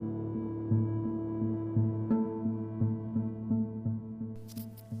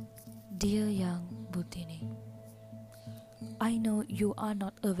Dear young Buddhini, I know you are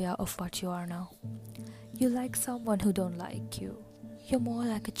not aware of what you are now. You like someone who don't like you. You're more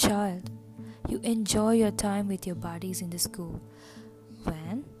like a child. You enjoy your time with your buddies in the school.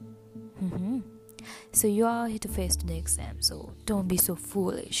 When? So you are here to face the exam, so don't be so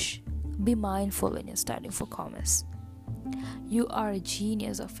foolish. Be mindful when you're studying for commerce. You are a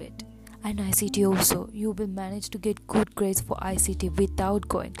genius of it. And ICT also, you will manage to get good grades for ICT without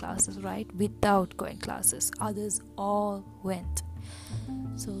going classes, right? Without going classes. Others all went.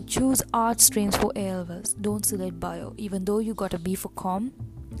 So choose art streams for A-levels. Don't select bio. Even though you got a B for com,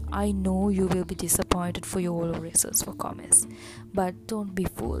 I know you will be disappointed for your O results for commerce. But don't be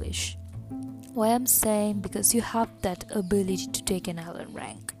foolish. Why I'm saying, because you have that ability to take an Allen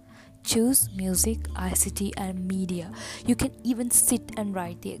rank. Choose music, ICT and media. You can even sit and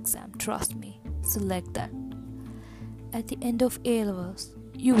write the exam, trust me. Select that. At the end of A-levels,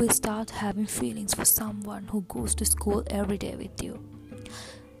 you will start having feelings for someone who goes to school every day with you.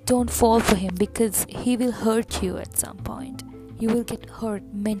 Don't fall for him because he will hurt you at some point. You will get hurt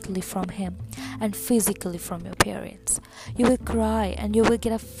mentally from him and physically from your parents. You will cry and you will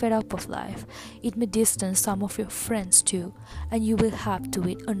get fed up of life. It may distance some of your friends too, and you will have to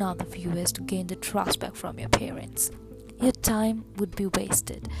wait another few years to gain the trust back from your parents. Your time would be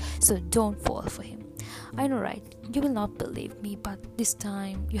wasted, so don't fall for him. I know, right? You will not believe me, but this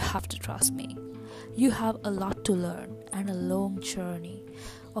time you have to trust me. You have a lot to learn and a long journey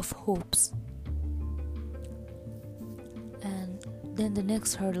of hopes. And then the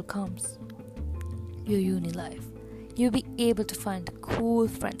next hurdle comes, your uni life. You'll be able to find cool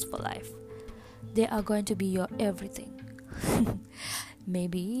friends for life. They are going to be your everything.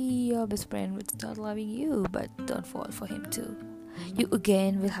 Maybe your best friend would start loving you, but don't fall for him too. You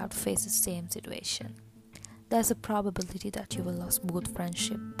again will have to face the same situation. There's a probability that you will lose both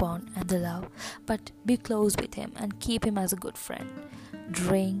friendship, bond and the love, but be close with him and keep him as a good friend.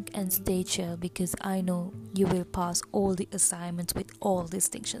 Drink and stay chill because I know you will pass all the assignments with all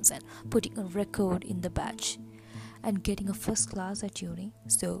distinctions and putting a record in the badge and getting a first class at uni,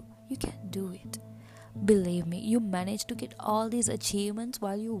 so you can do it. Believe me, you managed to get all these achievements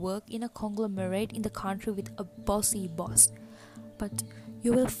while you work in a conglomerate in the country with a bossy boss. But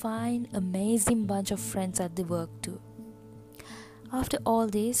you will find amazing bunch of friends at the work too. After all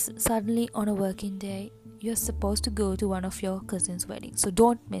this, suddenly on a working day, you're supposed to go to one of your cousin's weddings, so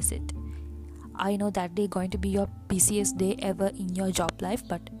don't miss it. I know that day going to be your busiest day ever in your job life,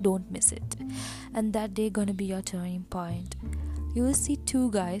 but don't miss it. And that day gonna be your turning point. You will see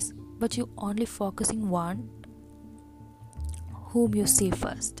two guys, but you only focusing one whom you see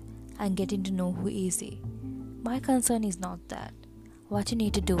first and getting to know who is he. My concern is not that. What you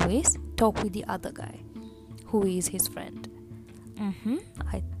need to do is talk with the other guy, who is his friend.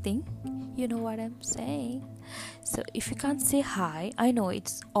 I think you know what I'm saying. So if you can't say hi, I know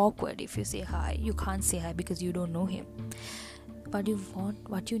it's awkward if you say hi. You can't say hi because you don't know him. But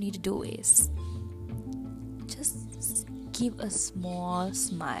what you need to do is just give a small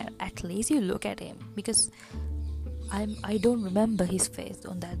smile. At least you look at him, because I don't remember his face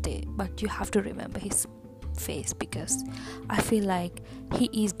on that day, but you have to remember his face because I feel like he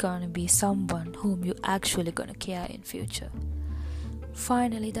is gonna be someone whom you actually gonna care in future.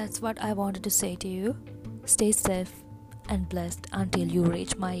 Finally, that's what I wanted to say to you. Stay safe and blessed until you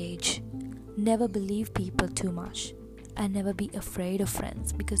reach my age. Never believe people too much and never be afraid of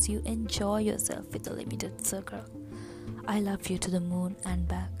friends because you enjoy yourself with a limited circle. I love you to the moon and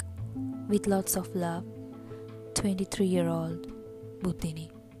back. With lots of love, 23-year-old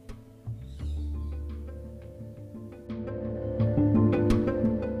Buddhini.